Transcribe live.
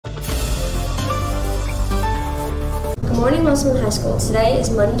morning, Musselman High School. Today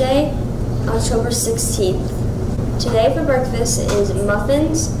is Monday, October 16th. Today for breakfast is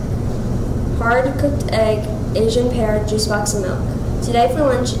muffins, hard-cooked egg, Asian pear, juice box, and milk. Today for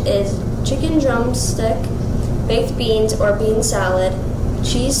lunch is chicken drumstick, baked beans or bean salad,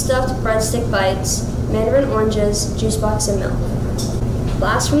 cheese-stuffed breadstick bites, mandarin oranges, juice box, and milk.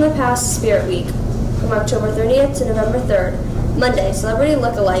 Blast from the Past Spirit Week from October 30th to November 3rd. Monday, Celebrity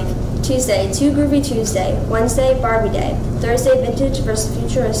Look-alike. Tuesday, Too Groovy Tuesday. Wednesday, Barbie Day. Thursday, Vintage vs.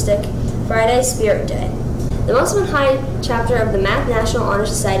 Futuristic. Friday, Spirit Day. The Musselman High chapter of the Math National Honor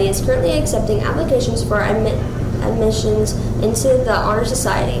Society is currently accepting applications for admissions into the Honor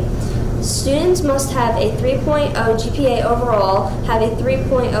Society. Students must have a 3.0 GPA overall, have a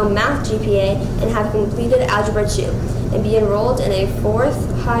 3.0 math GPA, and have completed Algebra 2, and be enrolled in a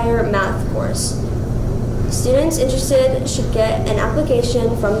 4th higher math course. Students interested should get an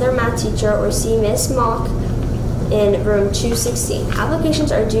application from their math teacher or see Miss Mock in room 216.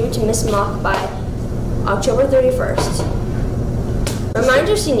 Applications are due to Miss Mock by October 31st.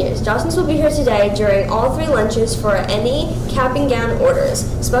 Reminder seniors, Johnson's will be here today during all 3 lunches for any cap and gown orders.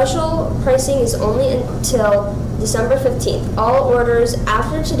 Special pricing is only until December 15th. All orders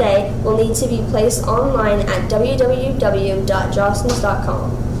after today will need to be placed online at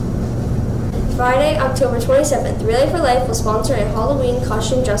www.johnsons.com. Friday, October 27th, Relay for Life will sponsor a Halloween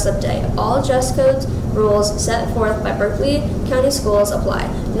costume dress-up day. All dress codes rules set forth by Berkeley County Schools apply.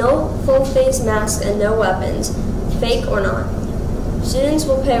 No full-face masks and no weapons, fake or not. Students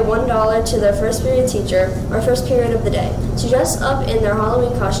will pay $1 to their first period teacher or first period of the day to dress up in their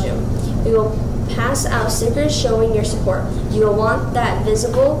Halloween costume. We will pass out stickers showing your support. You will want that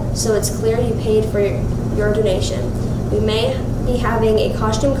visible so it's clear you paid for your donation. We may be having a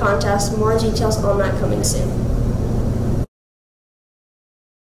costume contest. More details on that coming soon.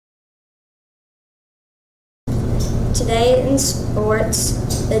 Today in sports,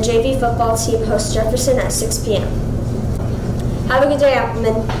 the JV football team hosts Jefferson at 6 p.m. Have a good day,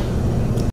 Appleman.